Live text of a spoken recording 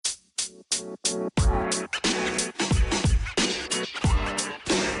The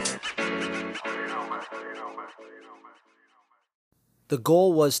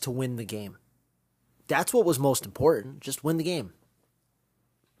goal was to win the game. That's what was most important, just win the game.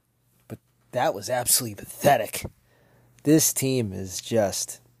 But that was absolutely pathetic. This team is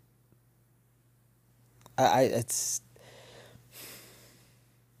just... That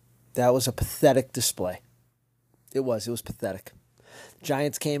was a pathetic display. It was pathetic.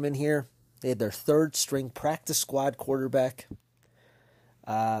 Giants came in here. They had their third string practice squad quarterback.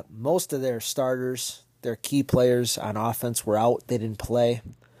 Most of their starters, their key players on offense were out. They didn't play.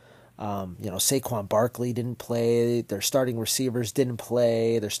 Saquon Barkley didn't play. Their starting receivers didn't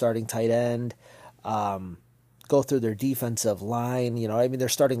play. Their starting tight end. Go through their defensive line. Their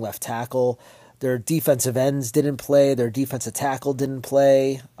starting left tackle. Their defensive ends didn't play. Their defensive tackle didn't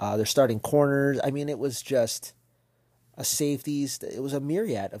play. Their starting corners. It was just a safeties. It was a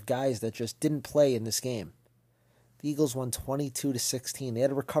myriad of guys that just didn't play in this game. The Eagles won 22-16. They had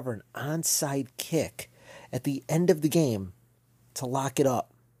to recover an onside kick at the end of the game to lock it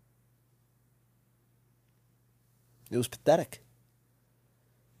up. It was pathetic.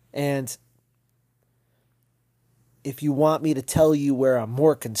 And if you want me to tell you where I'm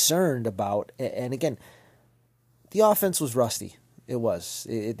more concerned about, and again, the offense was rusty. It was.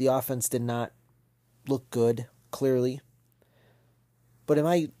 The offense did not look good, clearly. But am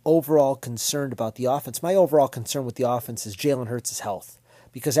I overall concerned about the offense? My overall concern with the offense is Jalen Hurts' health.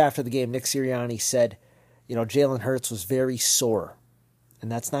 Because after the game, Nick Sirianni said, Jalen Hurts was very sore. And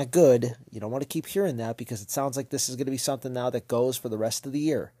that's not good. You don't want to keep hearing that because it sounds like this is going to be something now that goes for the rest of the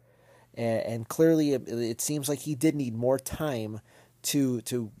year. And clearly it seems like he did need more time to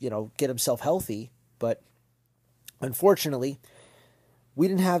get himself healthy. But unfortunately, we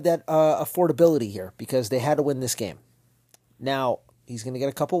didn't have that affordability here because they had to win this game. Now, he's going to get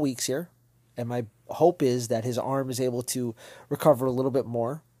a couple weeks here. And my hope is that his arm is able to recover a little bit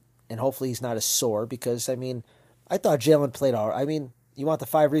more. And hopefully he's not as sore because, I thought Jalen played all right. You want the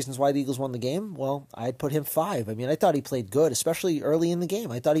 5 reasons why the Eagles won the game? Well, I'd put him 5. I thought he played good, especially early in the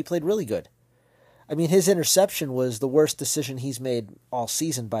game. I thought he played really good. His interception was the worst decision he's made all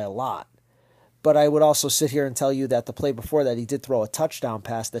season by a lot. But I would also sit here and tell you that the play before that, he did throw a touchdown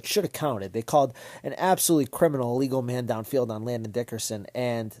pass that should have counted. They called an absolutely criminal illegal man downfield on Landon Dickerson.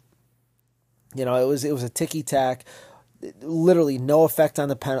 And, it was a ticky-tack. Literally no effect on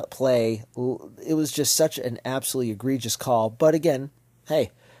the play. It was just such an absolutely egregious call. But again, hey,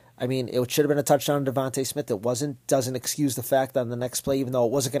 it should have been a touchdown to Devontae Smith. It wasn't. Doesn't excuse the fact on the next play, even though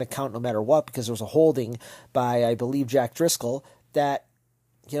it wasn't going to count no matter what, because there was a holding by, I believe, Jack Driscoll, that,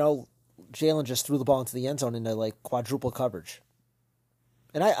 Jalen just threw the ball into the end zone into quadruple coverage.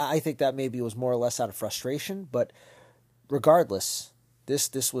 And I think that maybe was more or less out of frustration, but regardless,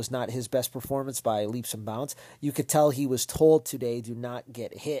 this was not his best performance by leaps and bounds. You could tell he was told today, do not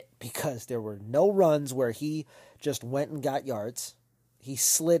get hit, because there were no runs where he just went and got yards. He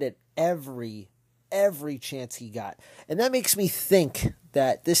slid at every chance he got. And that makes me think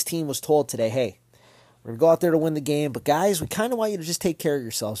that this team was told today, hey, we're going to go out there to win the game, but guys, we kind of want you to just take care of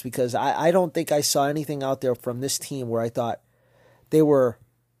yourselves, because I don't think I saw anything out there from this team where I thought they were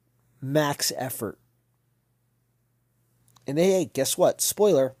max effort. And hey, guess what?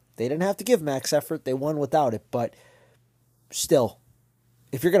 Spoiler, they didn't have to give max effort. They won without it, but still,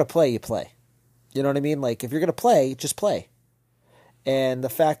 if you're going to play, you play. You know what I mean? If you're going to play, just play. And the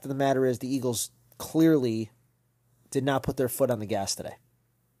fact of the matter is the Eagles clearly did not put their foot on the gas today.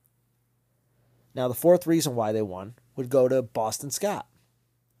 Now, the fourth reason why they won would go to Boston Scott.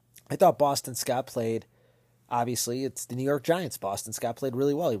 I thought Boston Scott played, obviously, it's the New York Giants. Boston Scott played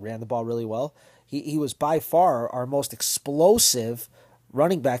really well. He ran the ball really well. He was by far our most explosive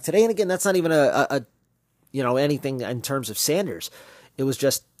running back today. And again, that's not even a anything in terms of Sanders. It was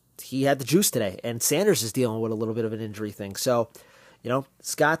just he had the juice today, and Sanders is dealing with a little bit of an injury thing. So,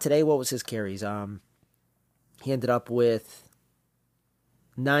 Scott today, what was his carries? He ended up with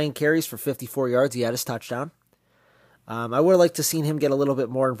 9 carries for 54 yards. He had his touchdown. I would have liked to seen him get a little bit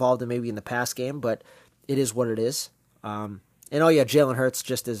more involved in maybe in the pass game, but it is what it is. And Jalen Hurts,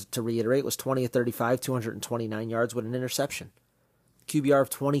 just as to reiterate, was 20 of 35, 229 yards with an interception. QBR of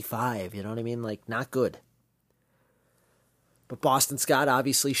 25, you know what I mean? Not good. But Boston Scott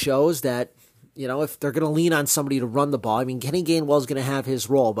obviously shows that, if they're going to lean on somebody to run the ball, Kenny Gainwell's going to have his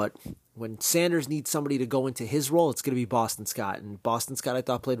role, but when Sanders needs somebody to go into his role, it's going to be Boston Scott. And Boston Scott, I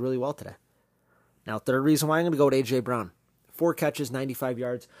thought, played really well today. Now, third reason why I'm going to go with A.J. Brown. 4 catches, 95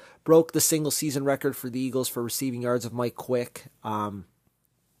 yards. Broke the single-season record for the Eagles for receiving yards of Mike Quick.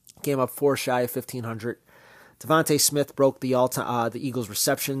 Came up 4 shy of 1,500. Devontae Smith broke the Eagles'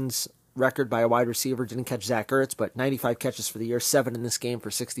 receptions record by a wide receiver. Didn't catch Zach Ertz, but 95 catches for the year, 7 in this game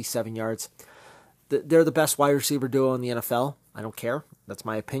for 67 yards. They're the best wide receiver duo in the NFL. I don't care. That's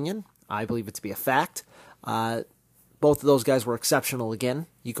my opinion. I believe it to be a fact. Both of those guys were exceptional again.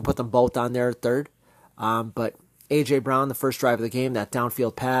 You can put them both on there at third. But A.J. Brown, the first drive of the game, that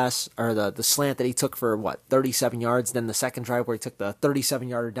downfield pass, or the slant that he took for, 37 yards. Then the second drive where he took the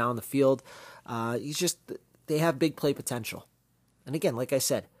 37-yarder down the field. They have big play potential. And again, like I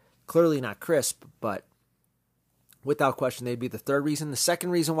said, clearly not crisp, but without question, they'd be the third reason. The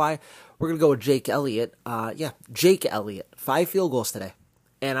second reason why, we're going to go with Jake Elliott. Jake Elliott, 5 field goals today.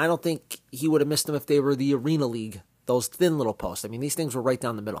 And I don't think he would have missed them if they were the Arena League, those thin little posts. I mean, these things were right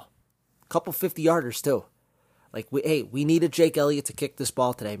down the middle. A couple 50-yarders, too. We needed Jake Elliott to kick this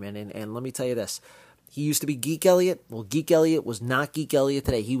ball today, man. And let me tell you this. He used to be Geek Elliott. Well, Geek Elliott was not Geek Elliott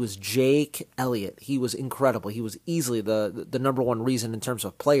today. He was Jake Elliott. He was incredible. He was easily the number one reason in terms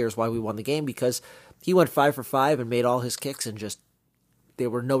of players why we won the game, because he went 5 for 5 and made all his kicks, and they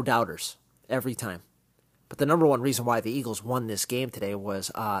were no doubters every time. But the number one reason why the Eagles won this game today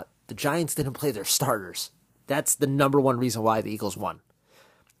was the Giants didn't play their starters. That's the number one reason why the Eagles won.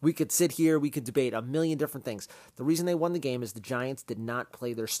 We could sit here, we could debate a million different things. The reason they won the game is the Giants did not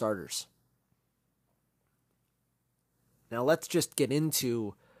play their starters. Now let's just get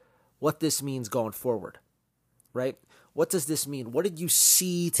into what this means going forward, right? What does this mean? What did you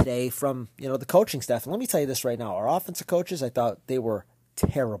see today from, the coaching staff? And let me tell you this right now. Our offensive coaches, I thought they were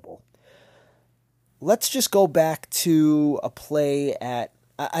terrible. Let's just go back to a play at,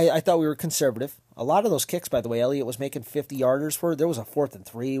 I thought we were conservative. A lot of those kicks, by the way, Elliott was making 50-yarders for. There was a 4th and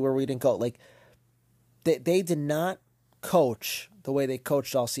 3 where we didn't go. They did not coach the way they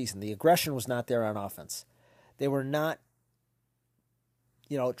coached all season. The aggression was not there on offense. They were not,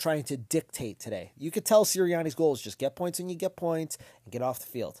 trying to dictate today. You could tell Sirianni's goal is just get points when you get points and get off the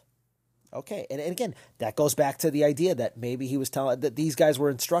field. Okay, and again, that goes back to the idea that maybe he was telling, that these guys were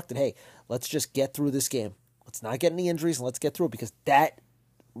instructed, hey, let's just get through this game. Let's not get any injuries and let's get through it, because that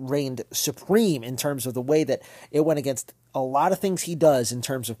reigned supreme in terms of the way that it went against a lot of things he does in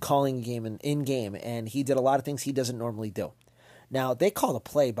terms of calling a game and in-game, and he did a lot of things he doesn't normally do. Now, they called a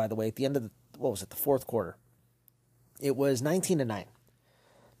play, by the way, at the end of the fourth quarter. It was 19-9.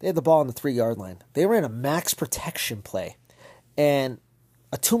 They had the ball on the 3-yard line. They ran a max protection play, and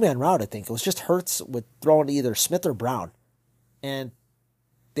a 2-man route, I think. It was just Hurts with throwing to either Smith or Brown, and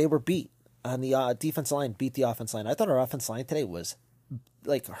they were beat on the defensive line, beat the offensive line. I thought our offensive line today was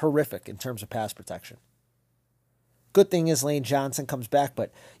horrific in terms of pass protection. Good thing is Lane Johnson comes back,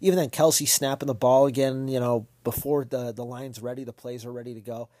 but even then, Kelsey snapping the ball again, before the line's ready, the plays are ready to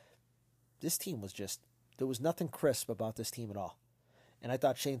go. This team was there was nothing crisp about this team at all. And I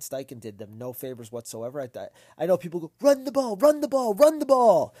thought Shane Steichen did them no favors whatsoever. I know people go, run the ball, run the ball, run the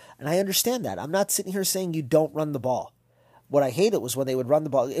ball. And I understand that. I'm not sitting here saying you don't run the ball. What I hated was when they would run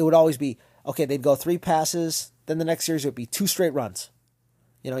the ball, it would always be, okay, they'd go 3 passes, then the next series it would be 2 straight runs.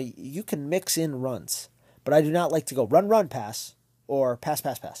 You can mix in runs. But I do not like to go run, pass, or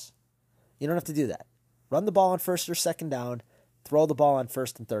pass. You don't have to do that. Run the ball on 1st or 2nd down, throw the ball on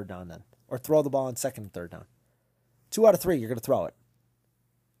 1st and 3rd down then. Or throw the ball on 2nd and 3rd down. 2 out of 3, you're going to throw it.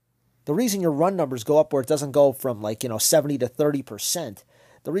 The reason your run numbers go up where it doesn't go from 70 to 30%,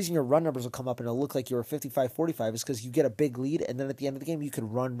 the reason your run numbers will come up and it'll look like you were 55-45 is because you get a big lead, and then at the end of the game you can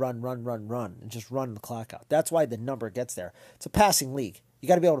run, and just run the clock out. That's why the number gets there. It's a passing league. You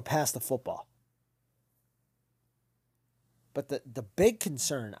got to be able to pass the football. But the big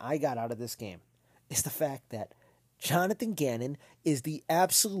concern I got out of this game is the fact that Jonathan Gannon is the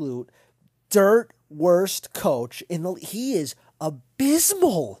absolute dirt worst coach in the league. He is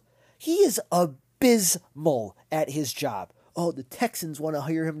abysmal. He is abysmal at his job. Oh, the Texans want to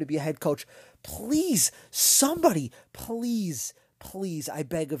hire him to be a head coach. Please, somebody, please, I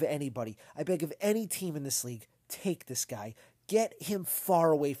beg of anybody. I beg of any team in this league, take this guy. Get him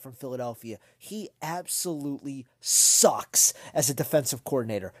far away from Philadelphia. He absolutely sucks as a defensive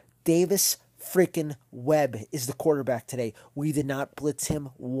coordinator. Davis freaking Webb is the quarterback today. We did not blitz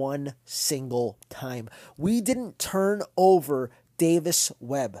him one single time. We didn't turn over Davis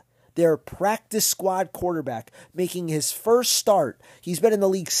Webb, their practice squad quarterback, making his first start. He's been in the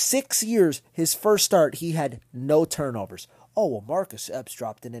league 6 years. His first start, he had no turnovers. Oh, well, Marcus Epps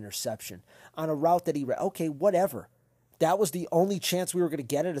dropped an interception on a route that he ran. Okay, whatever. That was the only chance we were going to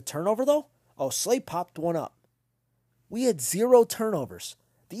get at a turnover, though? Oh, Slay popped one up. We had 0 turnovers.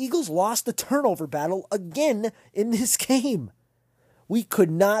 The Eagles lost the turnover battle again in this game. We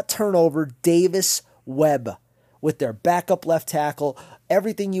could not turn over Davis Webb. with their backup left tackle.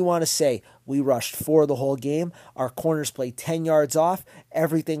 Everything you want to say. We rushed 4 the whole game. Our corners played 10 yards off.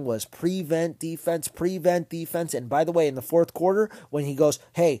 Everything was prevent defense. And by the way, in the fourth quarter, when he goes,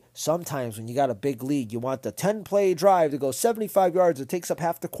 hey, sometimes when you got a big lead, you want the 10-play drive to go 75 yards. It takes up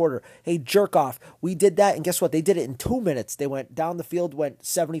half the quarter. Hey, jerk off. We did that, and guess what? They did it in 2 minutes. They went down the field, went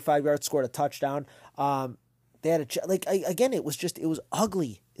 75 yards, scored a touchdown. They had again, it was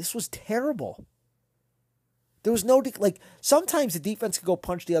ugly. This was terrible. There was no, sometimes the defense could go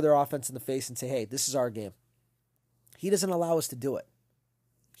punch the other offense in the face and say, hey, this is our game. He doesn't allow us to do it.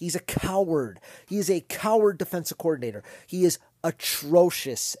 He's a coward. He is a coward defensive coordinator. He is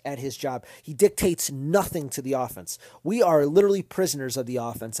atrocious at his job. He dictates nothing to the offense. We are literally prisoners of the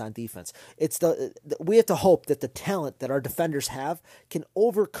offense on defense. We have to hope that the talent that our defenders have can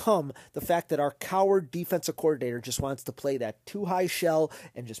overcome the fact that our coward defensive coordinator just wants to play that too high shell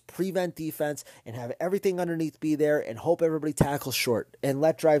and just prevent defense and have everything underneath be there and hope everybody tackles short and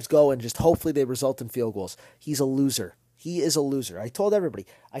let drives go and just hopefully they result in field goals. He's a loser. He is a loser. I told everybody.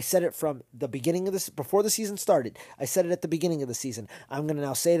 I said it from the beginning of this, before the season started. I said it at the beginning of the season. I'm going to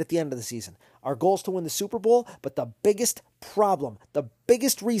now say it at the end of the season. Our goal is to win the Super Bowl, but the biggest problem, the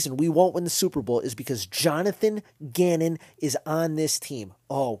biggest reason we won't win the Super Bowl is because Jonathan Gannon is on this team.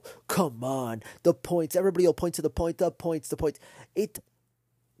 Oh, come on. The points. Everybody will point to the point, the points.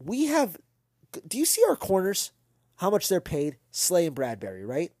 We have, do you see our corners? How much they're paid? Slay and Bradbury,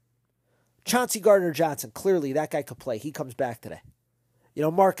 right? Chauncey Gardner-Johnson, clearly that guy could play. He comes back today.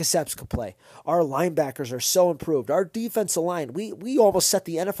 Marcus Epps could play. Our linebackers are so improved. Our defensive line, we almost set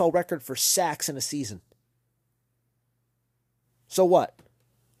the NFL record for sacks in a season. So what?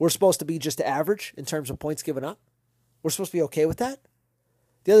 We're supposed to be just average in terms of points given up? We're supposed to be okay with that?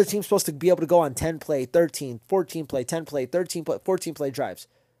 The other team's supposed to be able to go on 10-play, 13, 14-play, 10-play, 13-play, 14-play drives.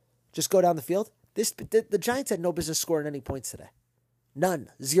 Just go down the field? The Giants had no business scoring any points today. None.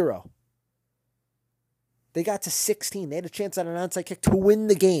 0. They got to 16. They had a chance on an onside kick to win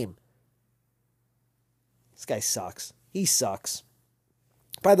the game. This guy sucks. He sucks.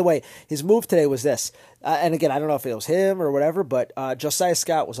 By the way, his move today was this. And again, I don't know if it was him or whatever, but Josiah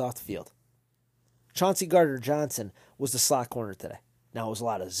Scott was off the field. Chauncey Gardner-Johnson was the slot corner today. Now, it was a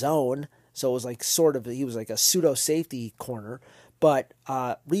lot of zone, so it was he was like a pseudo-safety corner, but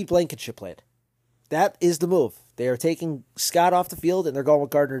Reed Blankenship played. That is the move. They are taking Scott off the field, and they're going with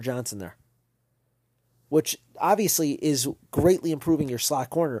Gardner-Johnson there, which obviously is greatly improving your slot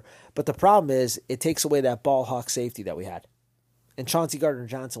corner. But the problem is it takes away that ball hawk safety that we had. And Chauncey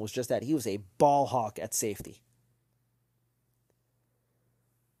Gardner-Johnson was just that. He was a ball hawk at safety.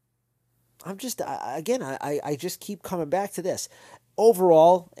 I just keep coming back to this.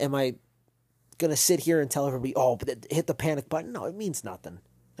 Overall, am I going to sit here and tell everybody, but hit the panic button? No, it means nothing.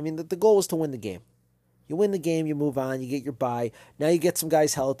 I mean, the goal is to win the game. You win the game, you move on, you get your bye. Now you get some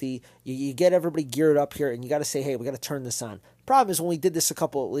guys healthy. You get everybody geared up here, and you got to say, hey, we got to turn this on. Problem is when we did this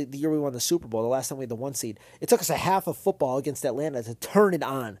the year we won the Super Bowl, the last time we had the 1 seed, it took us a half of football against Atlanta to turn it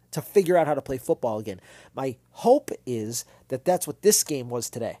on, to figure out how to play football again. My hope is that that's what this game was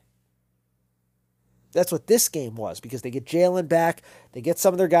today. That's what this game was, because they get Jalen back, they get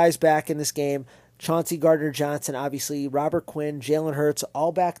some of their guys back in this game. Chauncey Gardner-Johnson, obviously, Robert Quinn, Jalen Hurts,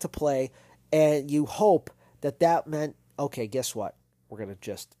 all back to play. And you hope that meant, okay, guess what? We're gonna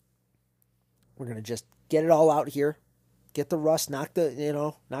just get it all out here, get the rust, knock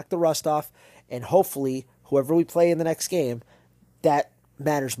the rust off, and hopefully whoever we play in the next game, that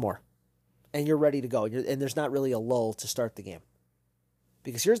matters more, and you're ready to go. And there's not really a lull to start the game,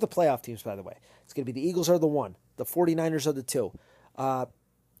 because here's the playoff teams. By the way, it's gonna be the Eagles are the 1, the 49ers are the 2.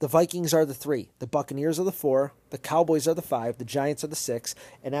 The Vikings are the 3, the Buccaneers are the 4, the Cowboys are the 5, the Giants are the 6,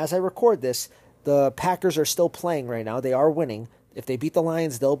 and as I record this, the Packers are still playing right now. They are winning. If they beat the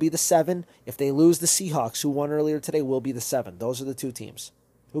Lions, they'll be the 7. If they lose, the Seahawks, who won earlier today, will be the 7. Those are the 2 teams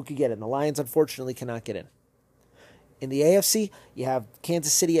who could get in. The Lions, unfortunately, cannot get in. In the AFC, you have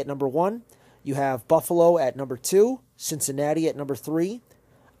Kansas City at number 1. You have Buffalo at number 2, Cincinnati at number 3,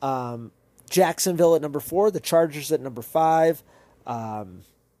 Jacksonville at number 4, the Chargers at number 5,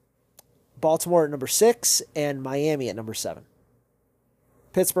 Baltimore at number 6, and Miami at number 7.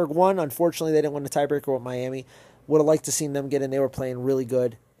 Pittsburgh won. Unfortunately, they didn't win the tiebreaker with Miami. Would have liked to seen them get in. They were playing really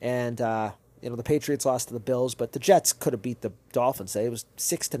good. And, the Patriots lost to the Bills, but the Jets could have beat the Dolphins. It was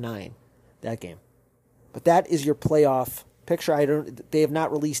 6-9, that game. But that is your playoff picture. They have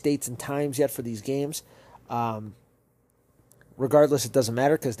not released dates and times yet for these games. Regardless, it doesn't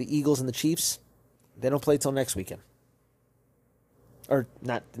matter, because the Eagles and the Chiefs, they don't play till next weekend. Or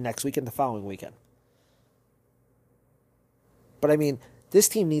not the next weekend, the following weekend. But I mean, this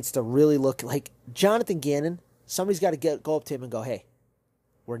team needs to really look like Jonathan Gannon Somebody's got to go up to him and go, hey,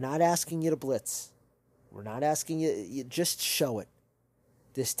 we're not asking you to blitz. We're not asking you just show it.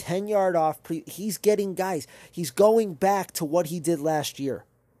 This 10-yard off, he's getting guys. He's going back to what he did last year.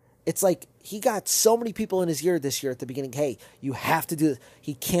 It's like he got so many people in his ear this year at the beginning. Hey, you have to do this.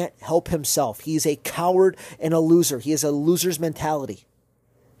 He can't help himself. He's a coward and a loser. He has a loser's mentality.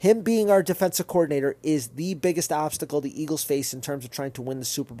 Him being our defensive coordinator is the biggest obstacle the Eagles face in terms of trying to win the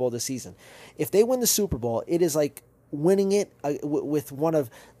Super Bowl this season. If they win the Super Bowl, it is like winning it with one of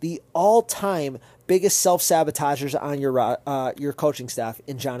the all-time biggest self-sabotagers on your coaching staff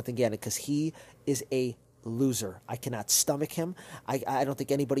in Jonathan Gannon, because he is a loser. I cannot stomach him. I don't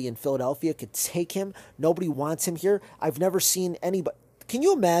think anybody in Philadelphia could take him. Nobody wants him here. I've never seen anybody. Can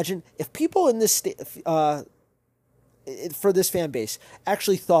you imagine if people in this for this fan base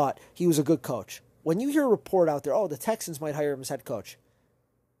actually thought he was a good coach? When you hear a report out there, oh, the Texans might hire him as head coach,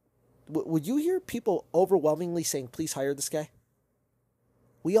 would you hear people overwhelmingly saying, please hire this guy?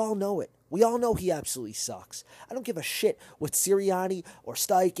 We all know it. We all know he absolutely sucks. I don't give a shit what Sirianni or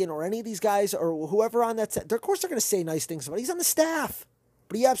Steichen or any of these guys or whoever on that set. Of course they're going to say nice things about him. He's on the staff,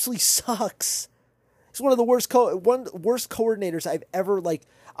 but he absolutely sucks. He's one of the worst coordinators I've ever,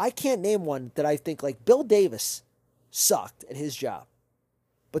 I can't name one that I think, Bill Davis sucked at his job.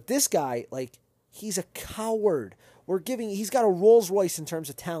 But this guy, he's a coward. He's got a Rolls Royce in terms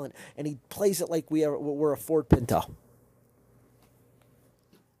of talent, and he plays it like we're a Ford Pinto.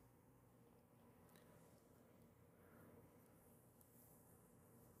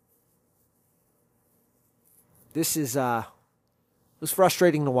 This is it was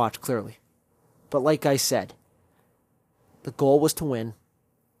frustrating to watch, clearly. But like I said, the goal was to win.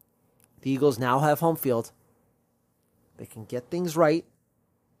 The Eagles now have home field. They can get things right.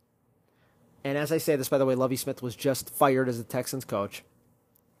 And as I say this, by the way, Lovie Smith was just fired as the Texans coach.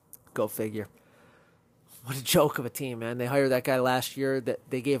 Go figure. What a joke of a team, man. They hired that guy last year. That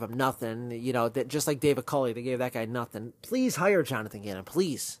they gave him nothing. That just like David Culley, they gave that guy nothing. Please hire Jonathan Gannon,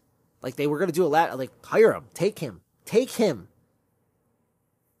 please. They were going to do a lot. Hire him. Take him. Take him.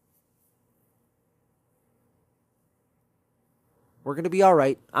 We're going to be all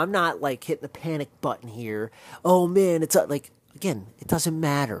right. I'm not, hitting the panic button here. Oh, man, it's, again, it doesn't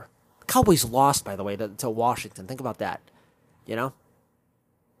matter. The Cowboys lost, by the way, to Washington. Think about that.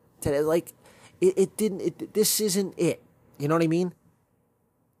 Today, it didn't, this isn't it. You know what I mean?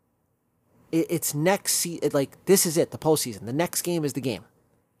 It's next season. This is it, the postseason. The next game is the game.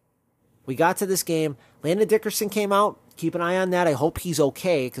 We got to this game. Landon Dickerson came out. Keep an eye on that. I hope he's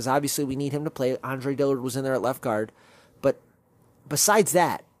okay, because obviously we need him to play. Andre Dillard was in there at left guard. But besides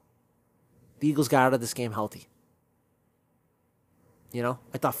that, the Eagles got out of this game healthy.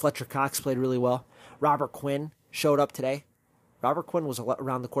 I thought Fletcher Cox played really well. Robert Quinn showed up today. Robert Quinn was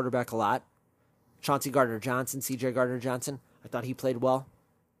around the quarterback a lot. Chauncey Gardner-Johnson, C.J. Gardner-Johnson, I thought he played well.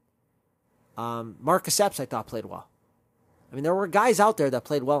 Marcus Epps, I thought, played well. There were guys out there that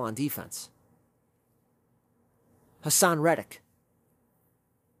played well on defense. Hassan Reddick.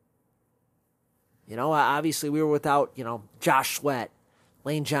 Obviously we were without, Josh Sweat,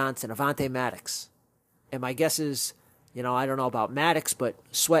 Lane Johnson, Avonte Maddox. And my guess is, I don't know about Maddox, but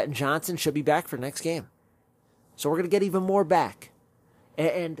Sweat and Johnson should be back for next game. So we're going to get even more back.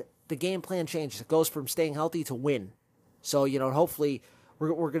 And the game plan changes. It goes from staying healthy to win. So, hopefully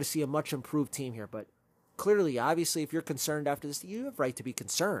we're going to see a much improved team here. But clearly, obviously, if you're concerned after this, you have right to be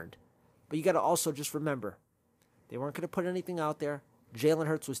concerned. But you got to also just remember, they weren't going to put anything out there. Jalen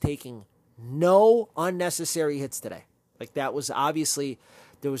Hurts was taking no unnecessary hits today. That was obviously,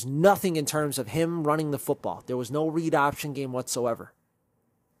 there was nothing in terms of him running the football. There was no read option game whatsoever.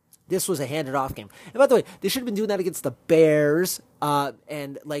 This was a handed off game. And by the way, they should have been doing that against the Bears.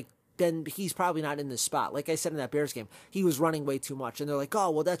 Then he's probably not in this spot. Like I said in that Bears game, he was running way too much. And they're like, oh,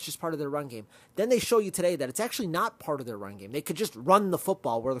 well, that's just part of their run game. Then they show you today that it's actually not part of their run game. They could just run the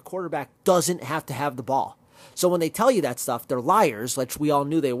football where the quarterback doesn't have to have the ball. So when they tell you that stuff, they're liars, which we all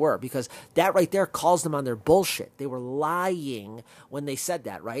knew they were, because that right there calls them on their bullshit. They were lying when they said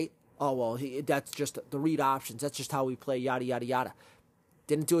that, right? Oh, well, that's just the read options. That's just how we play, yada, yada, yada.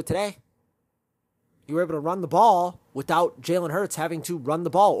 Didn't do it today. You were able to run the ball without Jalen Hurts having to run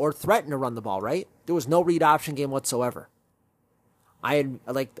the ball or threaten to run the ball, right? There was no read option game whatsoever. I'm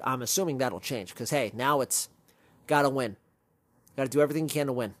assuming that'll change because, hey, now it's got to win. Got to do everything you can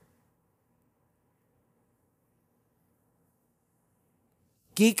to win.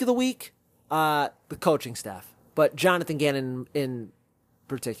 Geek of the week, the coaching staff. But Jonathan Gannon in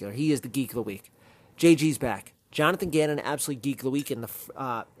particular, he is the geek of the week. JG's back. Jonathan Gannon, absolute geek of the week. And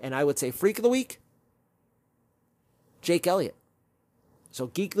I would say freak of the week, Jake Elliott. So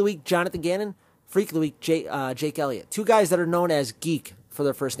geek of the week, Jonathan Gannon. Freak of the Week, Jake Elliott. Two guys that are known as Geek for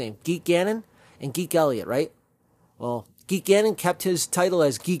their first name. Geek Gannon and Geek Elliott, right? Well, Geek Gannon kept his title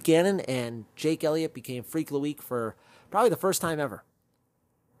as Geek Gannon, and Jake Elliott became Freak of the Week for probably the first time ever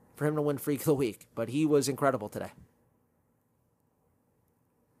for him to win Freak of the Week. But he was incredible today.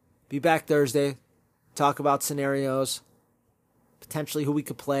 Be back Thursday. Talk about scenarios. Potentially who we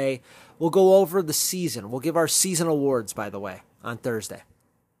could play. We'll go over the season. We'll give our season awards, by the way, on Thursday.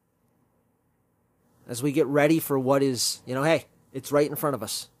 As we get ready for what is, hey, it's right in front of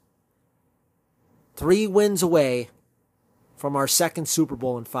us. 3 wins away from our second Super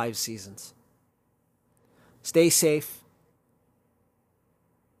Bowl in 5 seasons. Stay safe.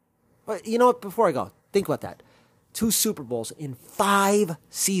 But you know what? Before I go, think about that. 2 Super Bowls in 5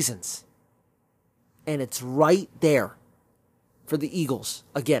 seasons. And it's right there for the Eagles.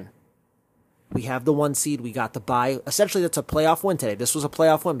 Again, we have the 1 seed. We got the bye. Essentially, that's a playoff win today. This was a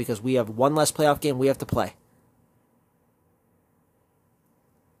playoff win because we have one less playoff game we have to play.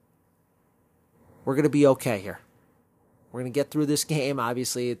 We're going to be okay here. We're going to get through this game.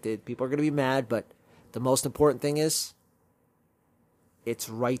 Obviously, people are going to be mad, but the most important thing is it's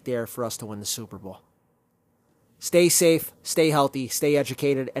right there for us to win the Super Bowl. Stay safe, stay healthy, stay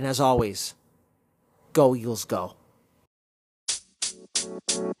educated, and as always, go Eagles, go.